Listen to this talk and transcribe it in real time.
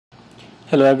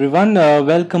Hello everyone,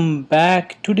 welcome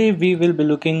back. Today we will be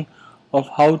looking of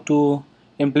how to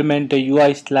implement a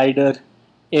UI slider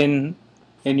in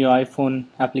your iPhone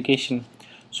application.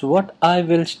 So what I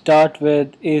will start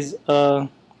with is a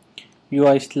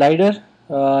UI slider.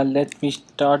 Let me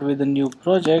start with a new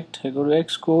project. I go to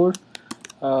Xcode,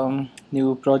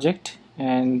 new project,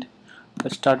 and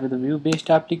let's start with a view-based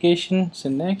application. So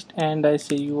next, and I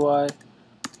say UI.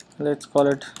 Let's call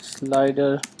it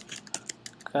slider.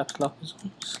 Caps lock is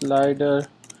on. Slider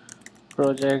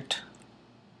project,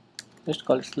 just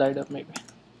call it slider maybe.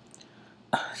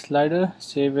 Slider,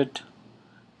 save it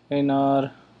in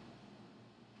our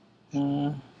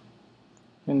in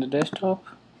the desktop,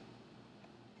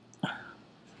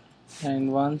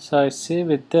 and once I save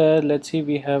it there, let's see,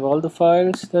 we have all the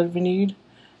files that we need.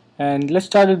 And let's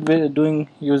start it with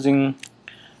using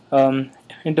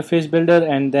interface builder,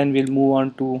 and then we'll move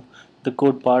on to the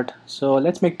code part. So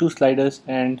let's make two sliders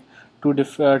and two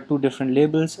different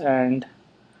labels. And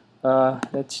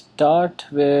let's start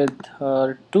with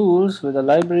tools, with a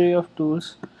library of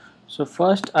tools. So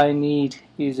first I need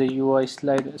is a UI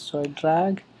slider. So I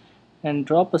drag and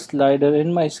drop a slider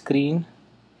in my screen.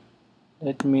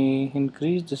 Let me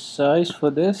increase the size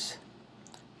for this.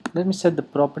 Let me set the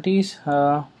properties,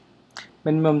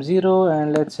 minimum 0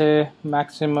 and let's say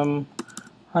maximum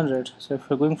 100. So if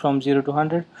we're going from 0 to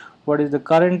 100, what is the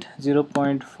current?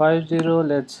 0.50.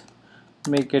 let's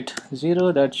make it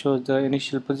 0. That shows the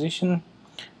initial position.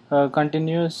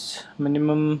 Continuous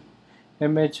minimum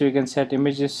image, so you can set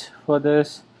images for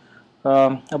this.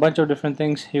 A bunch of different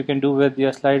things you can do with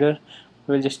your slider.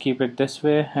 We'll just keep it this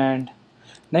way. And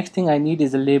next thing I need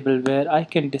is a label where I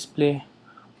can display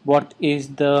what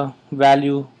is the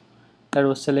value that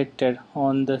was selected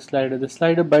on the slider. The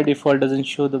slider by default doesn't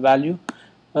show the value,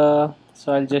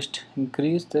 so I'll just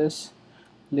increase this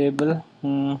label.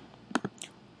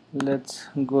 Let's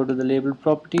go to the label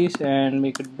properties and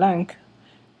make it blank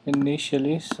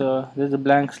initially. So there's a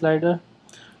blank slider,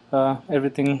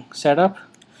 everything set up.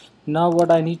 Now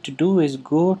what I need to do is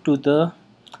go to the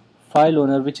file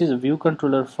owner, which is a view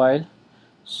controller file.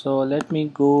 So let me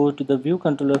go to the view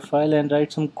controller file and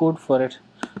write some code for it.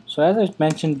 So as I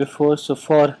mentioned before, so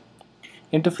for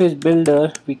interface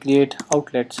builder we create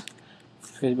outlets.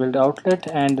 Interface builder outlet,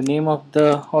 and the name of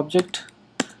the object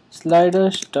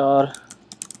slider star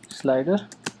slider,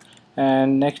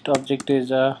 and next object is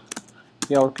the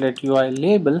outlet UI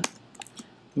label.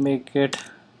 Make it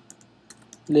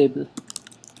label.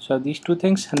 So these two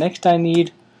things. Next I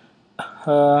need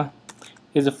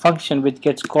is a function which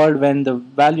gets called when the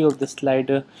value of the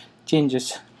slider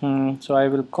changes. So I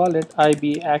will call it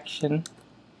IB action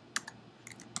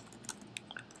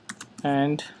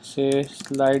and say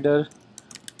slider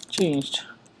changed.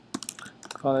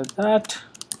 Call it that.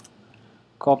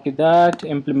 Copy that,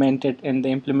 implement it in the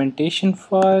implementation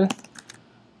file,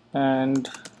 and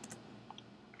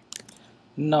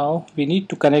now we need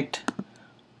to connect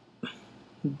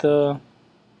the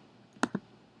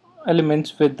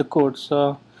elements with the code.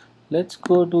 So let's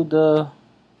go to the,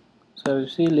 so you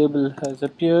see label has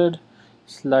appeared,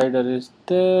 slider is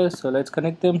there, so let's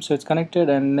connect them. So it's connected,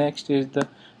 and next is the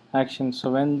action.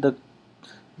 So when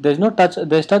there's no touch,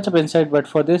 there's touch up inside, but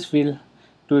for this we'll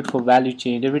do it for value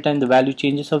change. Every time the value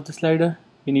changes of the slider,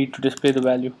 we need to display the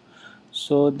value.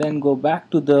 So then go back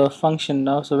to the function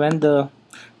now. So when the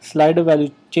slider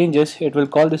value changes, it will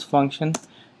call this function,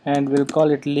 and we'll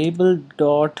call it label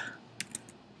dot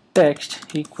text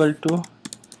equal to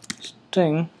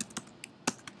string.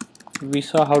 We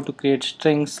saw how to create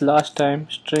strings last time.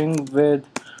 String with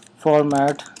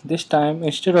format. This time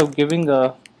instead of giving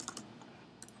a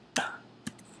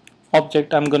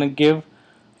object, I'm gonna give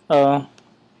a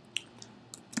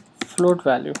float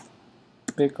value,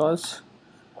 because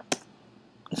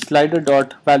slider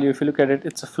dot value, if you look at it,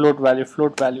 it's a float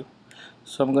value.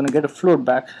 So I'm gonna get a float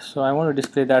back, so I want to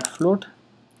display that float.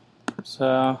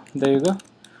 So there you go,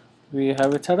 we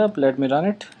have it set up. Let me run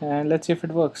it and let's see if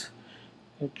it works.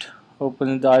 It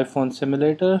opens the iPhone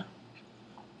simulator,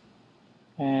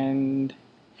 and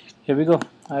here we go.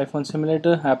 iPhone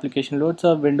simulator application loads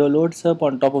up, window loads up,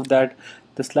 on top of that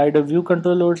the slider view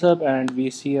control loads up, and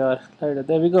we see our slider.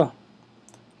 There we go.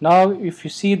 Now if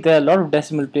you see, there are a lot of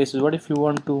decimal places. What if you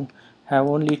want to have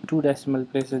only 2 decimal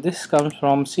places? This comes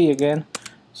from C again.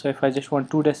 So if I just want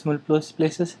 2 decimal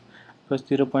places, plus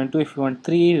 0.2. If you want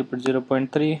 3, you put 0.3.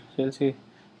 So you'll see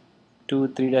 2,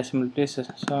 3 decimal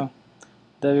places. So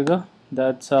there we go,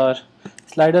 that's our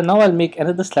slider. Now I'll make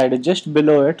another slider just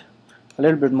below it, a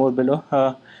little bit more below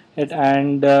it,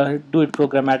 and do it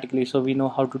programmatically, so we know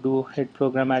how to do it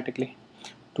programmatically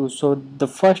too. So the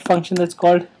first function that's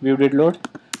called view did load,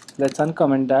 let's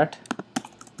uncomment that,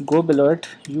 go below it,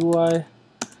 UI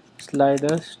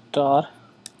slider star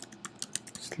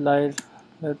slide.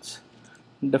 Let's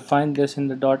define this in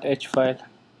the .h file.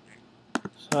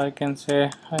 So I can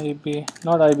say IB,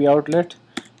 not IB outlet,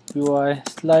 UI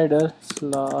slider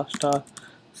star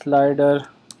slider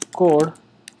code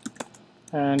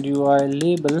and UI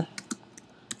label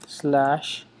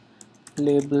slash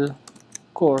label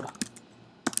code.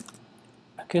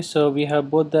 Okay, so we have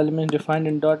both the elements defined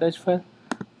in .h file.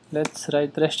 Let's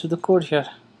write the rest of the code here.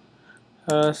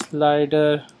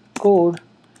 Slider code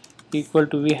equal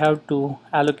to, we have to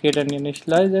allocate and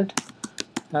initialize it.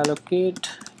 Allocate,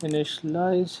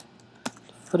 initialize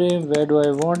frame. Where do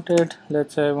I want it?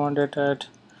 Let's say I want it at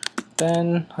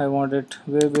 10. I want it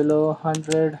way below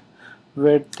 100.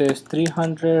 Width is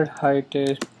 300. Height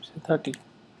is 30.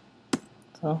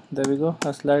 So there we go.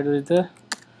 A slider is there.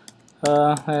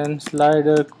 And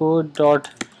slider code dot,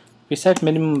 we set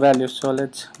minimum value, so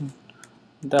let's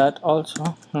that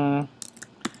also.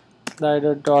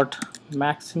 Slider dot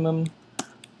maximum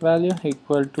value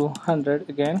equal to 100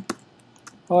 again,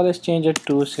 or let's change it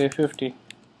to say 50.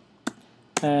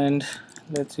 And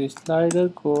let's see, slider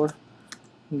code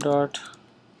dot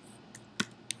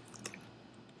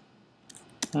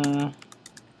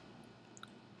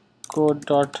code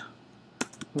dot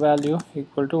value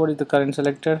equal to, what is the current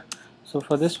selector? So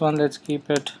for this one, let's keep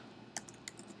it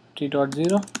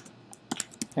t.0,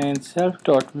 and self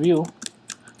dot view,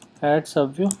 add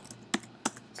subview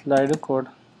slider code.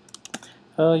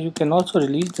 You can also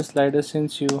release the slider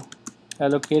since you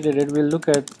allocated it. We'll look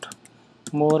at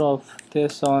more of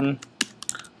this on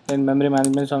in memory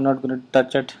management, so I'm not going to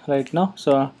touch it right now.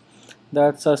 So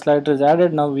that's our slider is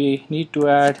added. Now we need to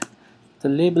add the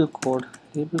label code.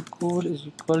 Label code is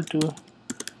equal to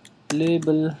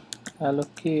label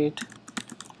allocate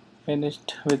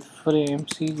finished with frame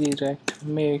cg rect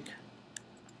make,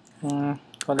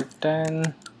 call it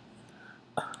 10,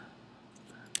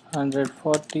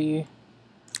 140,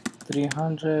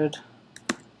 300,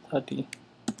 30.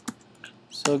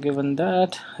 So given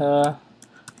that,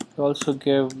 we also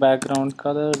give background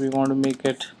color. We want to make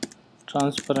it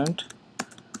transparent,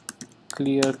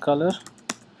 clear color,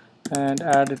 and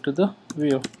add it to the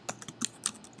view.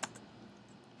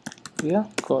 Yeah,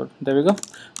 code. There we go.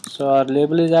 So our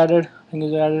label is added, thing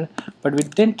is added, but we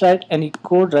didn't write any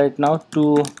code right now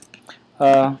to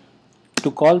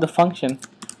call the function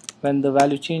when the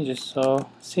value changes. So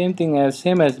same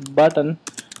as button,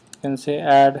 you can say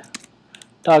add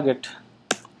target.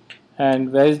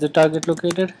 And where is the target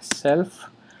located? Self.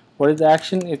 What is the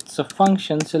action? It's a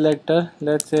function selector.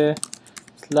 Let's say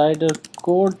slider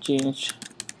code change.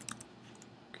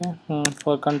 Okay,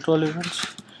 for control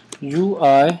events,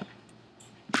 UI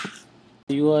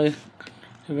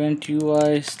event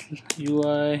UI.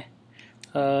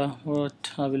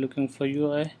 What are we looking for?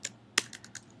 UI.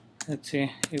 Let's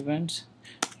say events,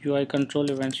 UI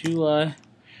control events, UI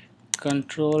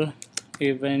control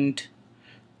event.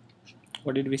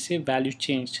 What did we say? Value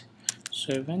changed.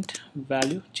 So event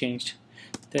value changed.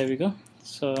 There we go.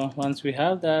 So once we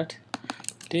have that,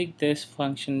 take this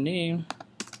function name.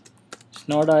 It's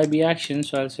not IB action,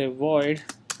 so I'll say void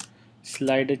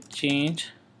slider change,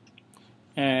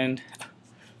 and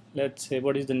let's say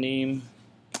what is the name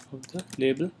of the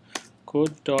label,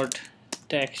 code dot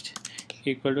text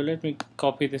equal to, let me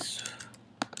copy this.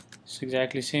 It's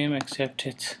exactly same except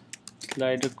it's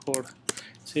slider code.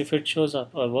 See if it shows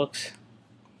up or works.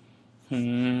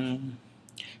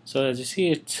 So as you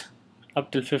see, it's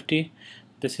up till 50.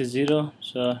 This is 0,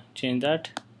 so change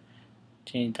that,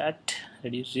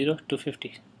 reduce 0 to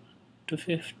 50 to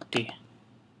 50.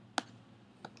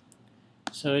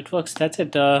 So it works. That's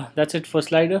it for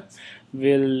slider.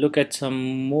 We'll look at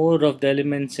some more of the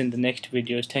elements in the next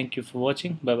videos. Thank you for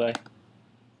watching. Bye bye.